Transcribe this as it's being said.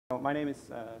My name is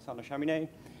Sander Chaminet.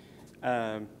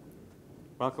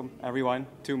 Welcome, everyone,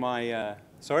 to my...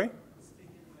 sorry?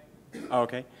 Oh,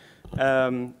 okay.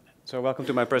 So welcome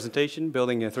to my presentation,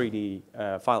 building a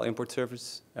 3D file import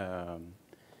service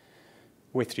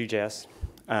with Three.js.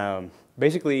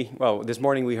 Basically, well, this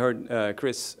morning we heard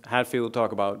Chris Hadfield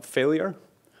talk about failure,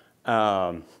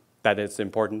 that it's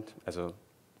important as a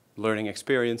learning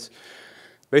experience.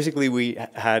 Basically, we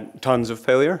had tons of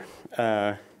failure,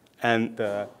 and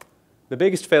the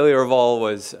biggest failure of all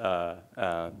was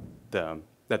that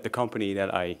the company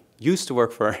that I used to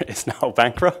work for is now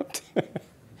bankrupt.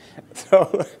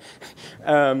 So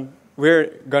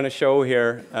we're going to show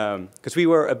here, because we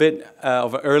were a bit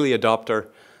of an early adopter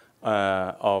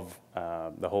of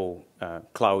the whole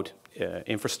cloud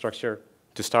infrastructure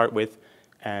to start with,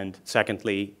 and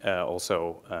secondly,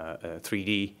 also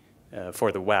 3D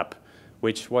for the web,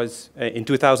 which was in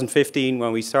 2015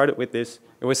 when we started with this.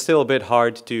 It was still a bit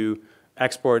hard to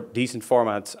export decent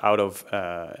formats out of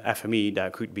FME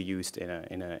that could be used in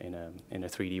a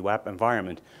 3D web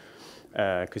environment.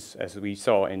 Because as we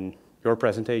saw in your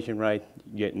presentation, right,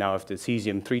 you now have the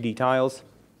cesium 3D tiles,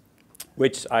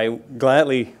 which I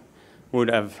gladly would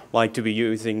have liked to be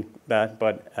using that,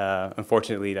 but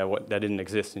unfortunately that didn't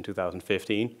exist in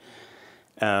 2015.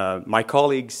 My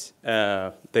colleagues,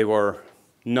 they were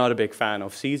not a big fan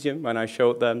of cesium when I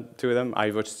showed them to them.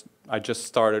 I just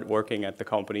started working at the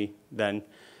company then,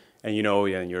 and you know,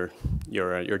 you're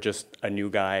just a new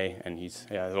guy, and he's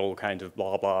all kinds of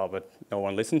blah blah, but no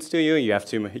one listens to you. You have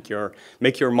to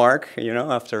make your mark, you know.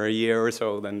 After a year or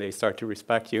so, then they start to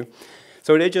respect you.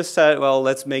 So they just said, well,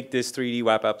 let's make this 3D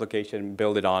web application,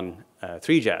 build it on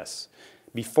Three.js.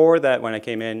 Before that, when I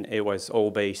came in, it was all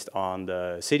based on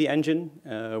the City Engine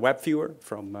web viewer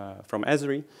from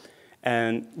Esri.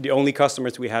 And the only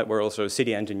customers we had were also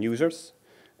City Engine users.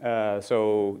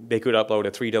 So they could upload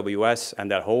a 3WS,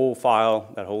 and that whole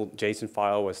file, that whole JSON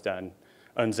file was then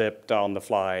unzipped on the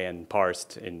fly and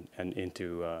parsed and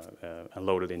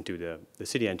loaded into the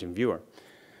City Engine viewer.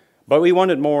 But we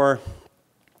wanted more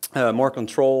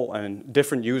control and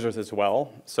different users as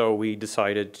well, so we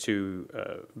decided to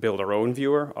build our own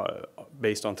viewer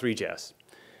based on Three.js,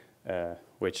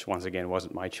 which once again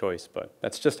wasn't my choice, but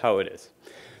that's just how it is.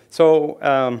 So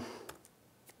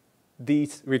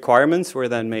these requirements were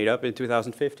then made up in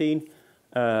 2015.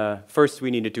 First,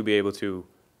 we needed to be able to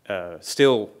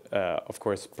still, of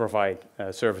course, provide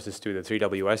services to the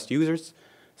 3WS users.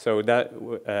 So that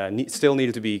still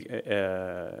needed to be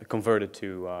converted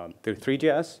to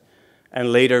Three.js.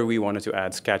 And later, we wanted to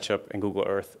add SketchUp and Google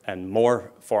Earth and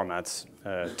more formats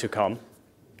to come.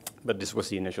 But this was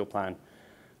the initial plan.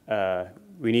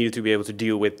 We needed to be able to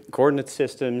deal with coordinate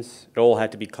systems. It all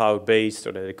had to be cloud-based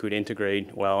so that it could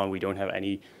integrate well, and we don't have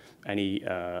any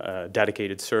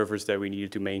dedicated servers that we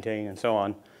needed to maintain and so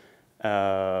on.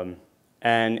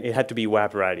 And it had to be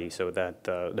web-ready so that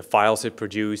the files it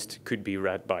produced could be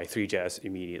read by Three.js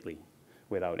immediately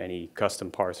without any custom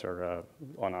parser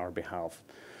on our behalf.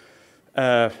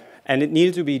 And it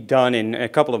needed to be done in a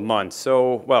couple of months.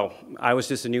 So, well, I was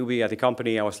just a newbie at the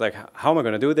company. I was like, how am I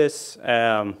going to do this?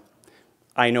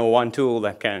 I know one tool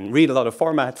that can read a lot of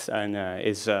formats and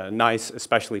is nice,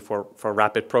 especially for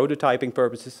rapid prototyping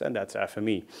purposes, and that's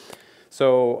FME.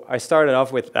 So I started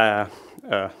off with an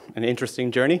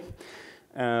interesting journey.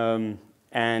 So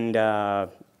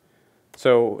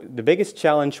the biggest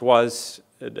challenge was,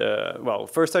 well,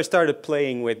 first I started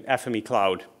playing with FME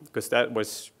Cloud, because that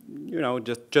was, you know,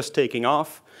 just taking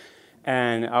off.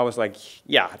 And I was like,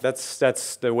 yeah,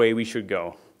 that's the way we should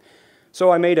go.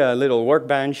 So I made a little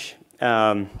workbench.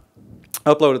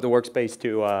 Uploaded the workspace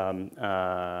to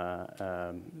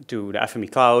the FME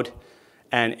Cloud,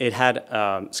 and it had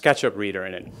a SketchUp reader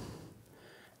in it.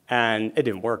 And it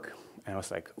didn't work. And I was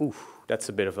like, ooh, that's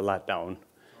a bit of a letdown.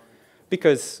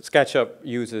 Because SketchUp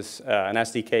uses an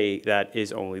SDK that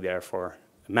is only there for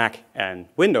Mac and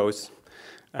Windows,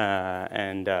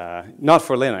 and not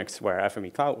for Linux, where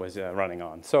FME Cloud was running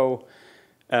on. So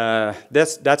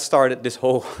that started this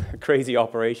whole crazy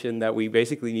operation that we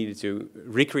basically needed to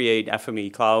recreate FME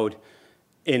Cloud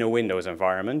in a Windows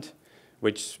environment,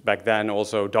 which back then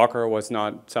also Docker was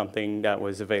not something that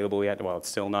was available yet. Well, it's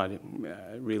still not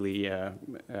really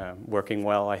working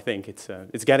well. I think it's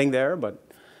getting there, but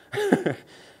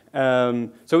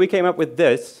so we came up with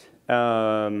this,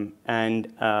 well,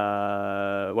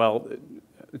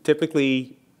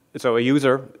 typically. So a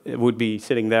user would be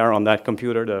sitting there on that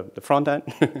computer, the front end.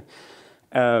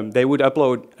 They would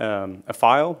upload a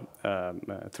file, a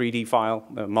 3D file,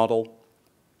 a model,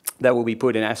 that will be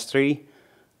put in S3.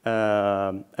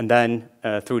 And then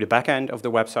through the back end of the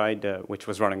website, which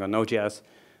was running on Node.js,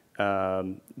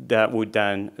 that would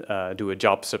then do a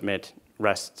job submit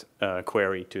REST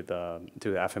query to the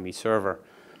FME server.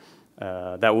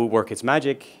 That would work its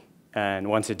magic, and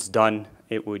once it's done,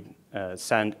 it would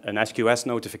send an SQS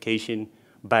notification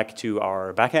back to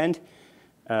our backend.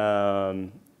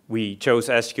 We chose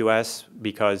SQS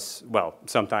because, well,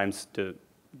 sometimes the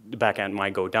backend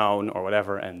might go down or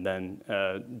whatever, and then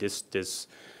this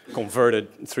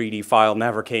converted 3D file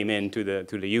never came in to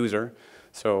the user.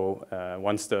 So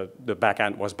once the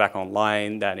backend was back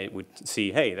online, then it would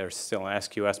see, hey, there's still an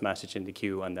SQS message in the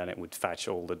queue, and then it would fetch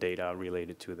all the data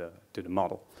related to the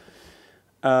model.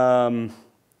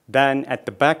 Then at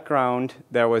the background,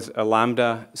 there was a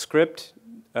Lambda script.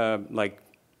 Like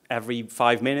every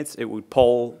 5 minutes, it would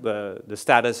poll the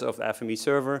status of the FME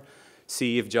server,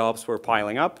 see if jobs were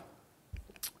piling up,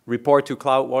 report to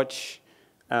CloudWatch,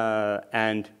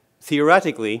 and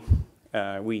theoretically,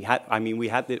 we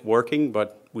had it working,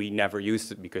 but we never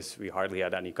used it because we hardly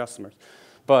had any customers.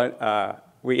 But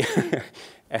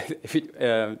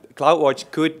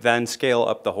CloudWatch could then scale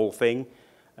up the whole thing.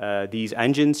 These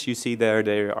engines you see there,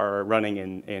 they are running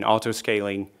in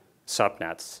auto-scaling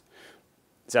subnets.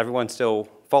 Is everyone still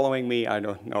following me? I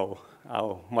don't know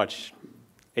how much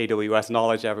AWS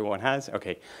knowledge everyone has.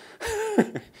 Okay,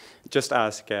 just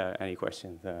ask any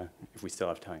questions if we still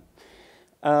have time.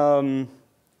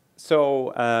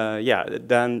 Yeah,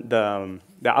 then the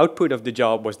output of the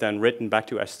job was then written back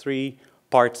to S3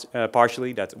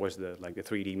 partially. That was the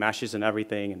 3D meshes and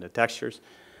everything and the textures.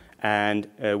 And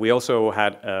we also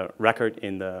had a record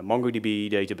in the MongoDB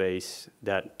database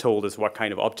that told us what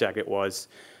kind of object it was.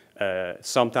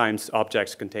 Sometimes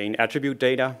objects contain attribute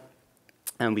data,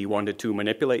 and we wanted to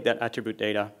manipulate that attribute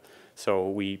data. So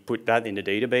we put that in the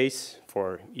database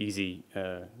for easy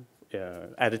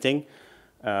editing.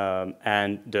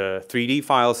 And the 3D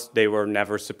files, they were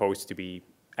never supposed to be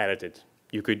edited.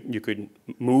 You could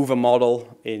move a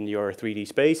model in your 3D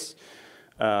space,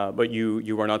 but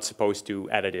you were not supposed to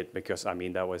edit it because, I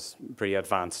mean, that was pretty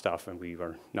advanced stuff, and we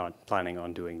were not planning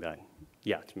on doing that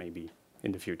yet, maybe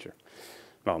in the future.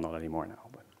 Well, not anymore now.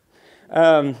 But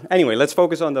anyway, let's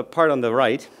focus on the part on the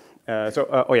right.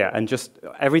 Oh yeah, and just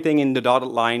everything in the dotted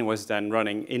line was then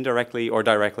running indirectly or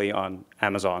directly on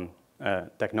Amazon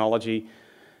technology.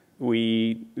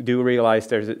 We do realize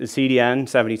there's a CDN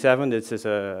 77. This is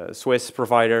a Swiss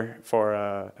provider for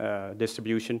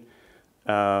distribution.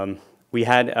 We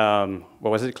had,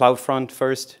 what was it, CloudFront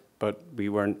first, but we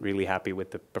weren't really happy with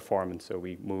the performance, so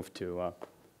we moved to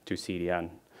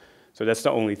CDN. So that's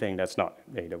the only thing that's not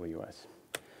AWS.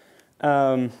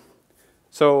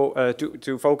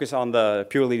 To focus on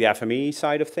purely the FME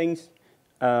side of things,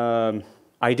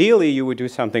 ideally you would do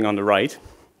something on the right.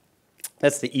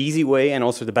 That's the easy way and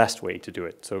also the best way to do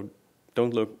it. So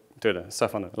don't look to the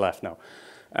stuff on the left now.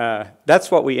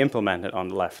 That's what we implemented on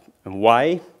the left. And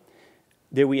why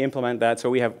did we implement that? So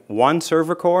we have one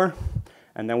server core,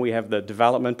 and then we have the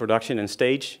development, production, and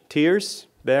stage tiers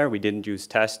there. We didn't use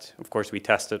test. Of course, we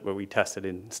tested, but we tested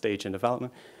in stage and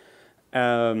development.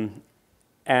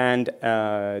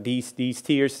 These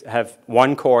tiers have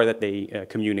one core that they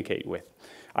communicate with.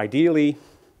 Ideally,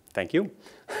 thank you.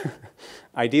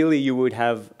 Ideally, you would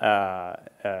have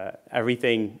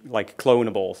everything like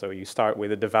clonable. So you start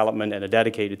with a development and a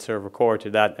dedicated server core to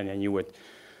that, and then you would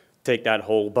take that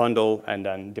whole bundle and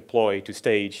then deploy to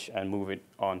stage and move it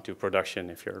on to production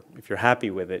if you're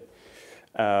happy with it.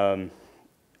 I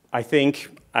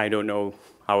don't know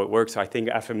how it works. I think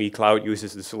FME Cloud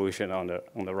uses the solution on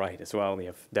the right as well. They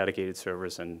have dedicated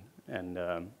servers and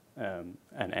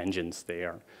engines.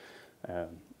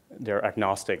 They're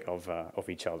agnostic of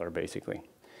each other, basically.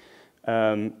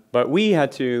 But we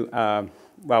had to,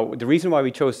 well, the reason why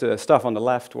we chose the stuff on the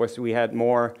left was we had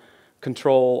more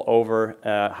control over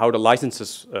how the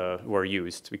licenses were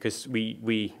used, because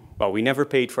we never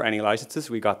paid for any licenses.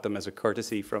 We got them as a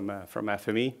courtesy from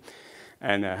FME.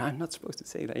 And I'm not supposed to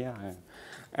say that, yeah.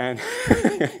 And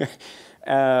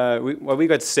we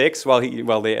got 6.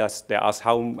 They asked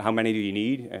how many do you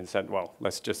need, and said, well,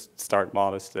 let's just start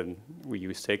modest, and we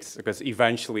used 6 because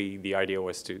eventually the idea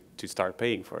was to start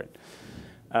paying for it.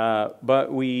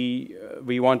 But we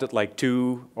wanted like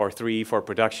 2 or 3 for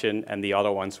production, and the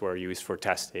other ones were used for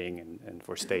testing and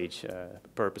for stage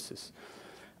purposes.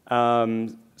 By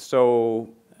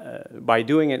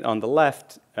doing it on the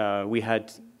left, we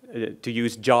had to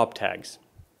use job tags.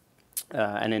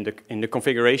 And in the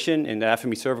configuration, in the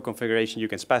FME server configuration, you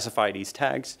can specify these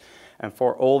tags. And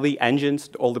for all the engines,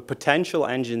 all the potential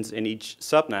engines in each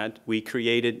subnet, we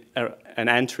created an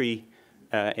entry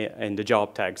in the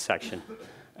job tag section.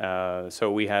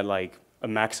 So we had like a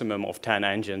maximum of 10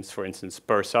 engines, for instance,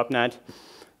 per subnet.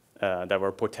 that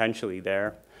were potentially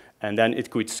there, and then it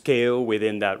could scale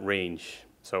within that range.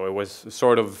 So it was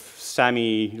sort of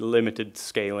semi-limited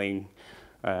scaling,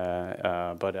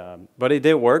 but it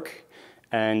did work.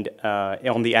 And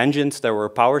on the engines, there were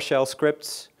PowerShell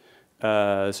scripts,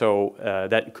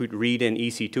 that could read in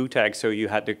EC2 tags. So you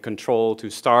had the control to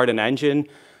start an engine.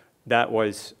 That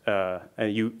was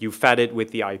you fed it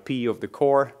with the IP of the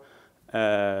core,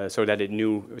 so that it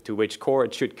knew to which core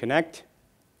it should connect.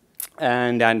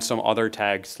 And then some other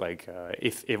tags, like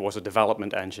if it was a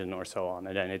development engine or so on,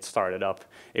 and then it started up,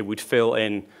 it would fill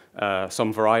in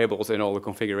some variables in all the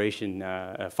configuration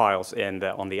files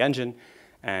on the engine,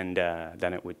 and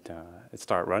then it would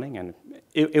start running, and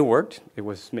it worked. It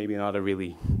was maybe not a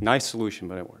really nice solution,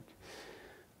 but it worked.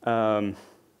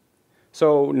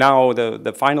 So now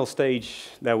the final stage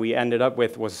that we ended up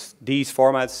with was these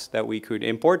formats that we could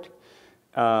import.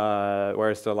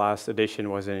 Whereas the last edition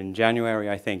was in January,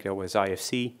 I think it was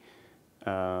IFC,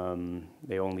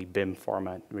 the only BIM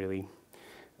format really.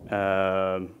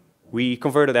 We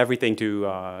converted everything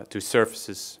to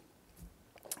surfaces,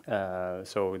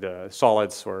 so the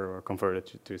solids were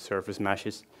converted to surface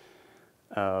meshes.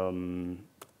 So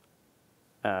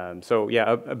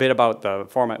yeah, a bit about the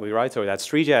format we write. So that's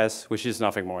Three.js, which is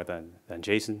nothing more than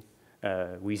JSON.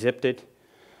 We zipped it.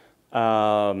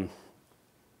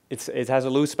 It has a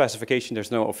loose specification.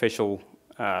 There's no official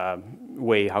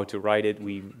way how to write it.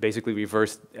 We basically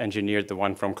reverse engineered the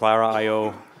one from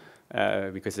Clara.io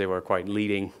because they were quite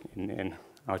leading in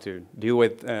how to deal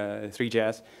with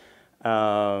Three.js.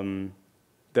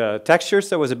 The textures,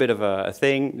 there was a bit of a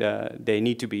thing. They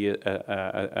need to be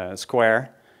a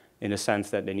square in the sense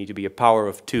that they need to be a power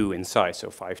of 2 in size, so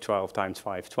 512 times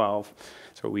 512.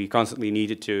 So we constantly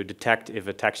needed to detect if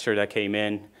a texture that came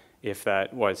in, if that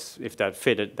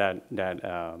fitted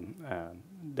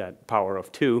that power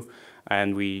of 2,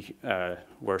 and we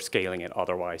were scaling it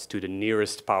otherwise to the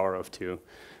nearest power of 2,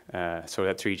 so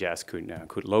that Three.js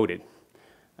could load it.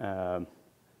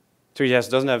 Three.js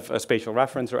doesn't have a spatial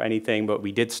reference or anything, but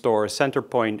we did store a center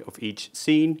point of each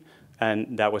scene,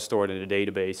 and that was stored in a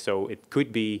database. So it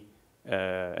could be,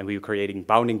 and we were creating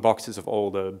bounding boxes of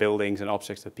all the buildings and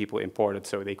objects that people imported,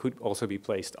 so they could also be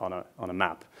placed on a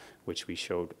map, which we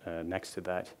showed next to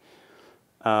that.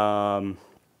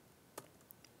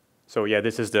 So yeah,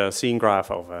 this is the scene graph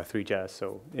of Three.js.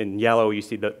 So in yellow, you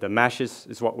see the meshes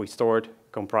is what we stored,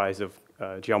 comprised of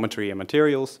geometry and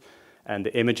materials. And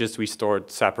the images we stored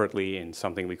separately in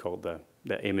something we called the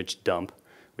image dump,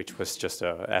 which was just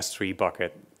a S3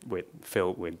 bucket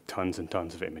filled with tons and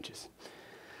tons of images.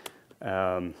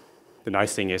 The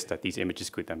nice thing is that these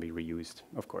images could then be reused,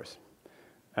 of course.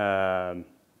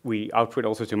 We output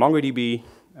also to MongoDB.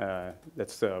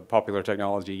 That's the popular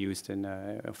technology used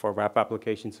for web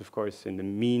applications, of course, in the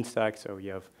mean stack. So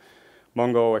you have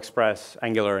Mongo, Express,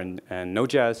 Angular, and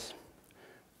Node.js.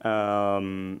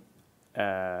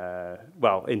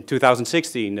 Well, in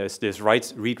 2016, this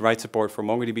read-write support for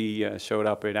MongoDB showed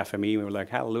up in FME. We were like,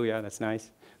 hallelujah, that's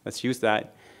nice. Let's use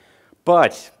that.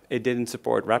 But it didn't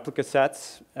support replica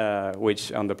sets,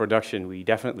 which on the production we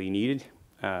definitely needed.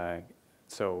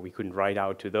 So we couldn't write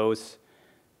out to those.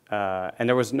 And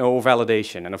there was no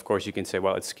validation. And of course, you can say,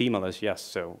 well, it's schemaless, yes,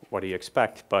 so what do you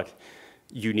expect? But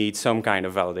you need some kind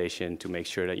of validation to make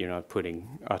sure that you're not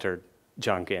putting utter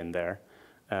junk in there.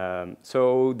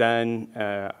 So then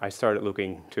I started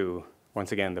looking to,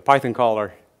 once again, the Python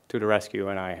caller to the rescue,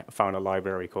 and I found a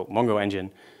library called Mongo Engine,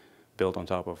 built on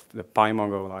top of the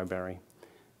PyMongo library.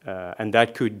 And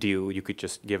that could deal, you could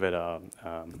just give it a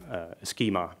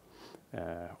schema,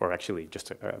 or actually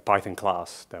just a Python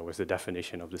class that was the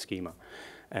definition of the schema,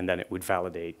 and then it would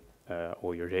validate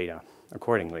all your data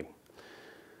accordingly.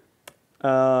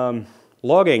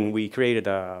 Logging, we created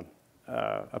a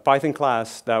Python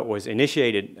class that was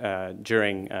initiated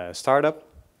during startup.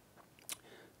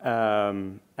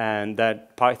 And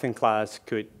that Python class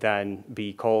could then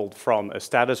be called from a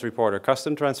status reporter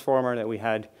custom transformer that we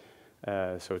had,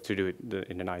 so to do it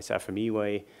in a nice FME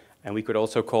way. And we could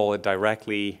also call it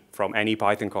directly from any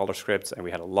Python caller scripts, and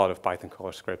we had a lot of Python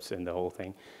caller scripts in the whole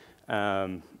thing,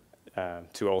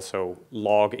 to also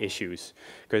log issues.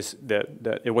 Because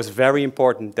it was very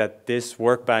important that this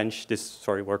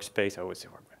workspace, I always say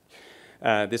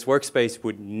workbench, this workspace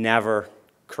would never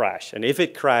crash. And if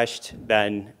it crashed,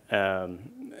 then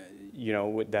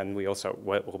then we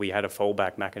had a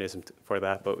fallback mechanism for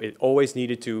that, but it always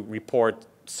needed to report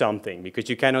something, because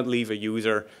you cannot leave a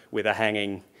user with a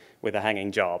hanging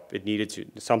job.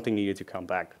 Something needed to come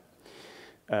back.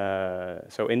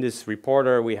 So in this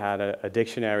reporter, we had a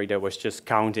dictionary that was just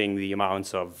counting the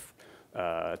amounts of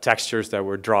textures that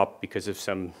were dropped because of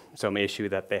some issue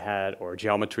that they had, or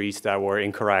geometries that were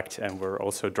incorrect and were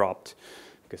also dropped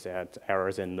because they had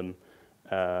errors in them.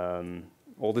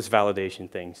 All these validation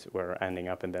things were ending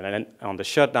up in that. And then on the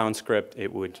shutdown script,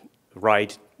 it would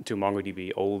write to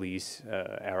MongoDB all these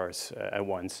errors at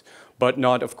once, but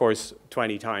not, of course,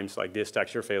 20 times like this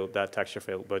texture failed, that texture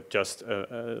failed, but just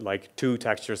like 2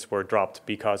 textures were dropped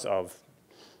because of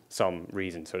some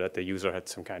reason, so that the user had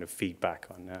some kind of feedback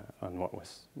on what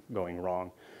was going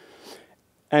wrong.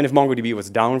 And if MongoDB was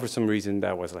down for some reason,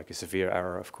 that was like a severe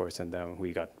error, of course, and then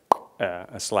we got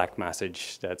a Slack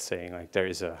message that's saying like there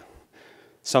is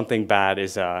something bad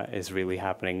is really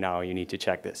happening now. You need to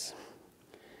check this.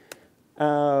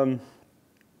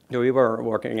 We were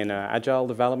working in an agile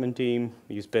development team.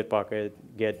 We used Bitbucket,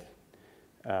 Git,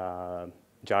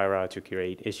 Jira to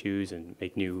create issues and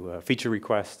make new feature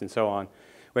requests and so on.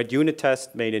 We had unit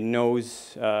tests, made a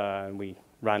nose. We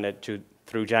ran it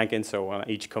through Jenkins, so on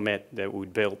each commit that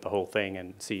would build the whole thing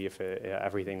and see if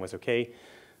everything was okay.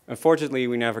 Unfortunately,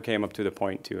 we never came up to the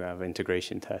point to have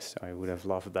integration tests. I would have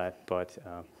loved that, but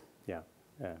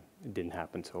it didn't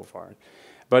happen so far.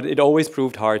 But it always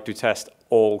proved hard to test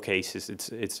all cases.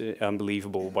 It's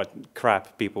unbelievable what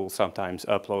crap people sometimes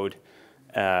upload.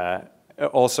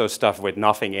 Also stuff with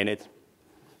nothing in it.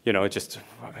 You know, just,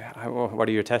 what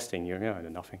are you testing?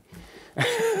 Nothing.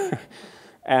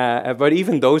 But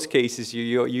even those cases,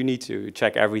 you need to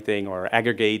check everything, or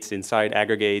aggregates, inside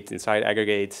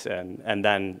aggregates, and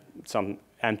then some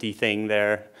empty thing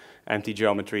there, empty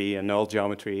geometry and null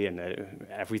geometry, and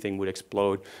everything would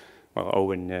explode. Well,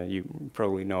 Owen, you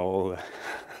probably know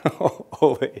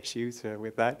all the issues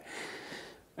with that.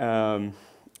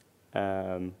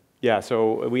 Yeah,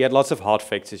 so we had lots of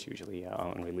hotfixes usually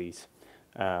on release.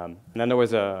 And then there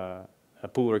was a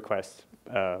pull request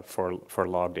for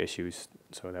logged issues,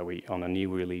 so that on a new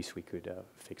release we could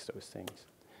fix those things.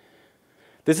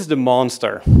 This is the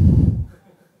monster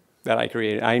that I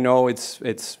created. I know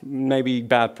it's maybe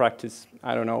bad practice.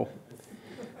 I don't know.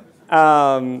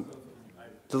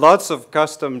 Lots of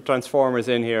custom transformers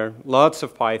in here. Lots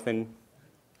of Python.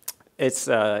 It's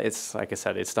like I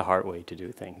said, it's the hard way to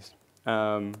do things.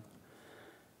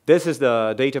 This is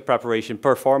the data preparation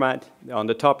per format. On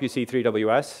the top you see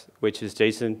Three.js, which is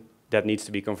JSON that needs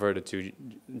to be converted to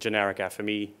generic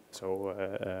FME, so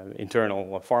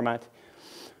internal format.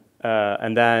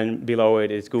 And then below it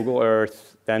is Google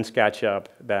Earth, then SketchUp,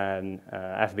 then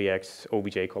FBX,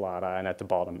 OBJ Colada, and at the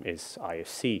bottom is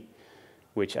IFC,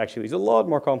 which actually is a lot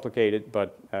more complicated,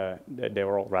 but they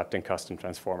were all wrapped in custom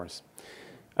transformers.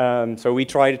 So we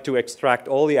tried to extract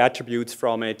all the attributes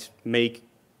from it, make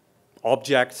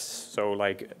objects, so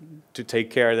like to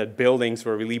take care that buildings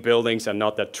were really buildings and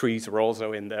not that trees were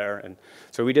also in there. And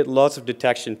so we did lots of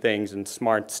detection things and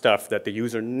smart stuff that the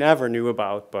user never knew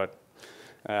about, but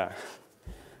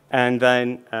and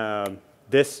then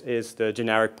this is the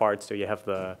generic part, so you have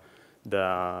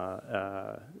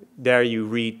there you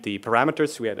read the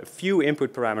parameters. We had a few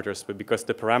input parameters, but because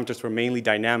the parameters were mainly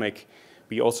dynamic,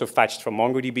 we also fetched from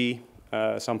MongoDB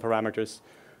some parameters.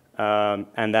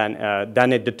 And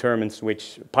then it determines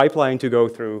which pipeline to go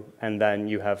through, and then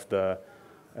you have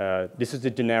this is the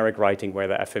generic writing where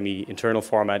the FME internal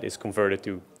format is converted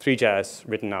to Three.js,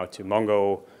 written out to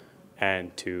Mongo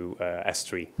and to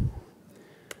S3.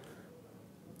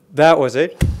 That was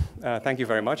it. Thank you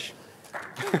very much.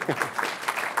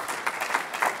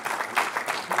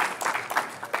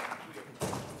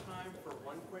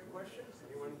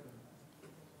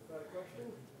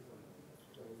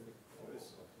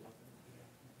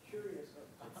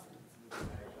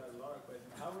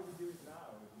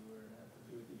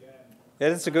 Yeah,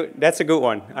 that's a good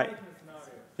one.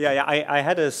 I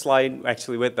had a slide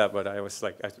actually with that, but I was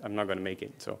like, I'm not going to make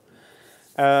it. So,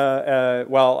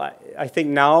 well, I think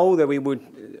now that we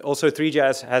would also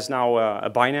Three.js has now a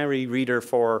binary reader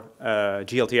for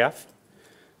GLTF.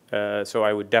 So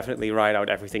I would definitely write out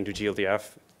everything to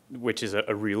GLTF, which is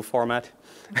a real format.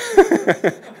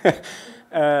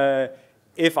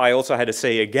 If I also had to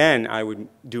say again, I would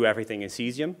do everything in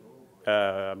Cesium.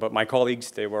 But my colleagues,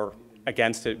 they were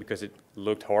against it because it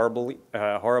looked horrible.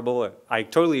 I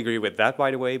totally agree with that,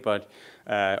 by the way, but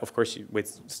of course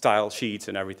with style sheets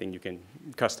and everything you can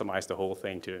customize the whole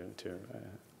thing to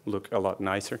look a lot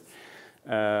nicer.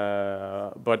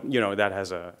 But you know, that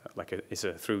has it's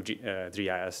a through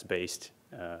Three.js based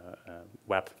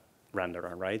web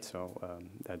renderer, right? So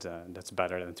that's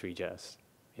better than Three.js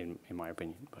in my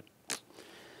opinion. But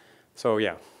so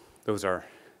yeah, those are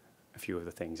a few of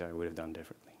the things I would have done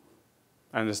differently.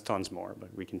 And there's tons more,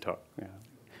 but we can talk. Yeah.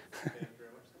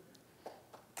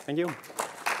 Thank you.